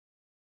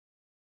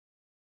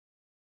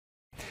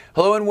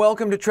Hello and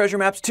welcome to Treasure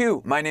Maps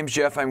 2. My name's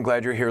Jeff. I'm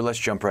glad you're here. Let's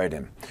jump right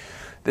in.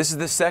 This is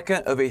the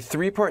second of a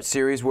three-part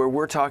series where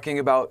we're talking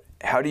about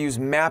how to use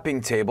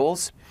mapping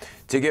tables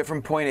to get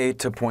from point A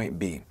to point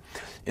B.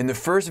 In the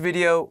first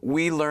video,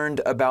 we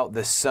learned about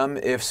the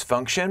SUMIFS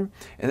function,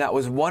 and that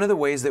was one of the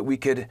ways that we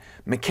could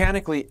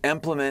mechanically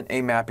implement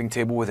a mapping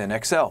table within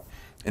Excel.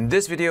 In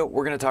this video,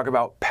 we're going to talk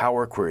about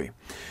Power Query.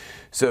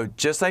 So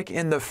just like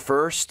in the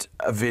first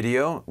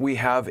video, we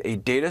have a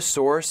data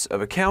source of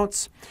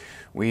accounts.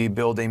 We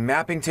build a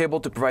mapping table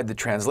to provide the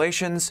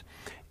translations,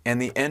 and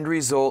the end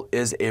result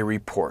is a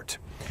report.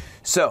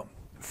 So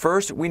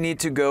first, we need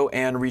to go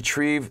and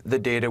retrieve the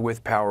data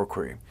with Power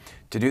Query.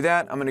 To do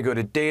that, I'm going to go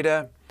to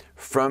Data,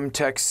 From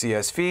Text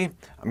CSV.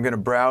 I'm going to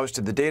browse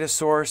to the data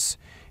source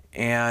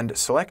and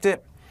select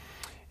it.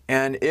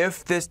 And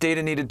if this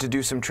data needed to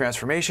do some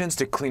transformations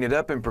to clean it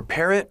up and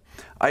prepare it,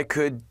 I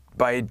could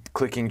by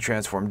clicking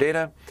Transform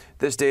Data.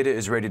 This data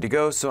is ready to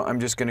go, so I'm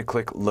just going to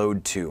click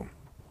Load To.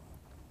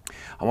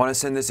 I want to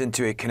send this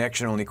into a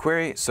connection-only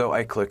query, so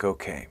I click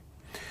OK.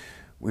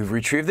 We've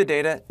retrieved the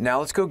data. Now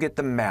let's go get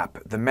the map.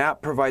 The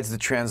map provides the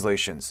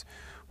translations.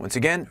 Once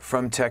again,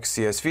 from text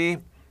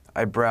CSV,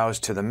 I browse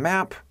to the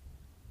map,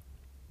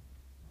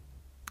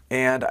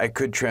 and I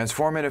could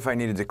transform it if I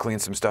needed to clean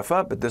some stuff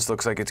up, but this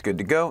looks like it's good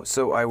to go,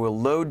 so I will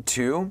load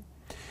to,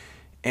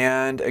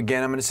 and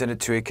again, I'm going to send it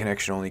to a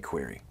connection-only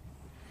query.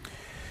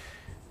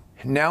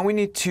 Now we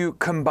need to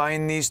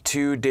combine these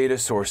two data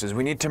sources.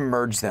 We need to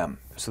merge them.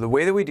 So the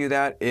way that we do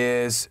that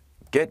is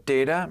get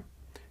data,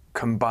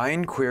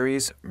 combine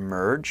queries,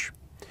 merge.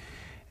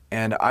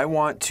 And I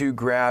want to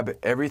grab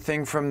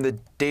everything from the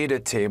data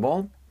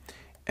table,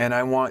 and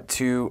I want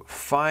to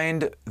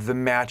find the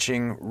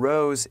matching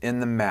rows in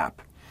the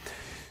map.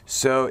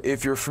 So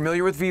if you're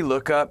familiar with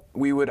VLOOKUP,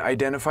 we would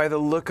identify the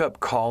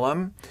lookup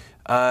column.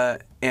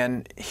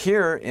 And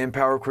here in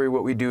Power Query,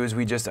 what we do is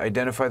we just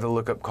identify the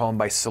lookup column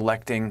by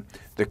selecting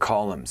the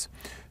columns.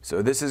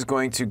 So this is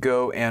going to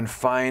go and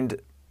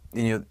find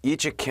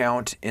each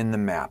account in the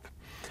map.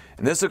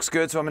 And this looks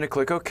good, so I'm going to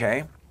click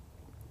OK.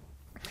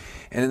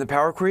 And in the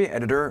Power Query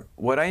editor,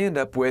 what I end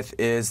up with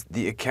is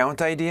the account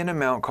ID and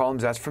amount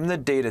columns, that's from the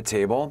data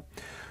table,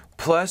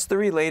 plus the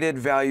related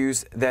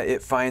values that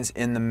it finds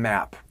in the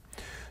map.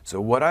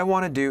 So what I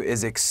want to do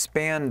is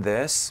expand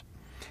this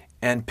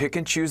and pick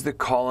and choose the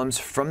columns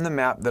from the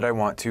map that I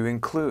want to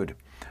include.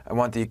 I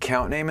want the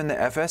account name and the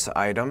FS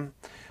item.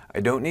 I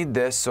don't need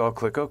this, so I'll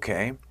click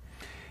OK.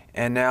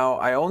 And now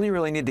I only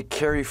really need to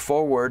carry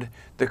forward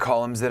the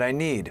columns that I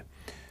need.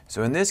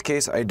 So in this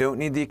case, I don't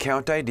need the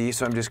account ID,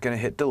 so I'm just going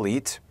to hit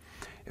delete.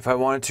 If I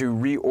wanted to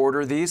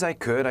reorder these, I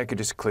could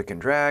just click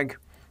and drag,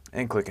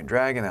 and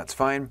that's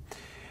fine.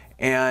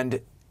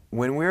 And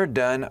when we're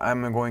done,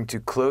 I'm going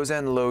to close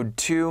and load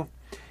to.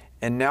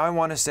 And now I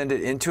want to send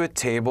it into a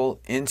table,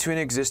 into an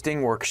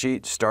existing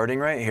worksheet, starting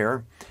right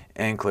here,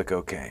 and click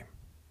OK.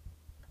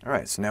 All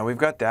right, so now we've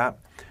got that.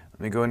 Let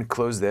me go and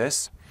close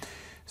this.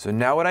 So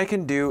now what I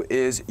can do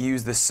is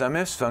use the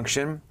SUMIFS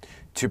function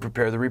to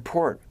prepare the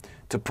report,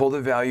 to pull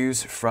the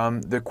values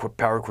from the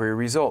Power Query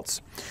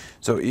results.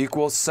 So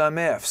equals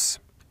SUMIFS.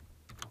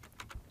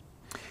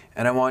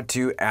 And I want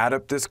to add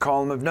up this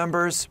column of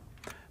numbers,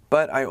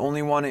 but I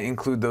only want to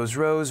include those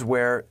rows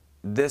where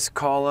this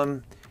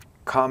column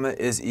comma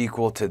is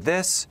equal to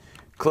this,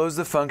 close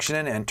the function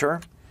and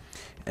enter.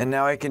 And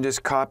now I can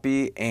just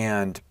copy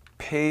and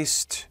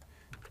paste,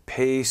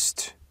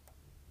 paste,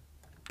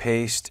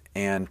 paste,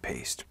 and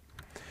paste.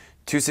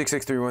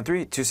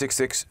 266313,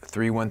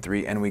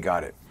 266313, and we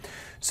got it.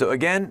 So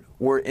again,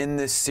 we're in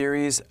this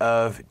series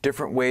of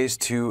different ways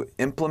to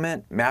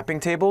implement mapping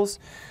tables.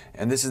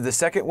 And this is the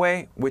second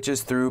way, which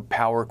is through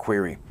Power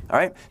Query. All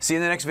right, see you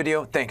in the next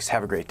video. Thanks.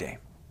 Have a great day.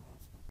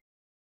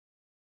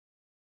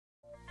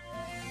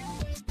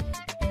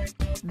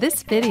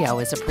 This video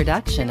is a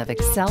production of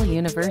Excel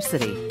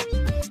University.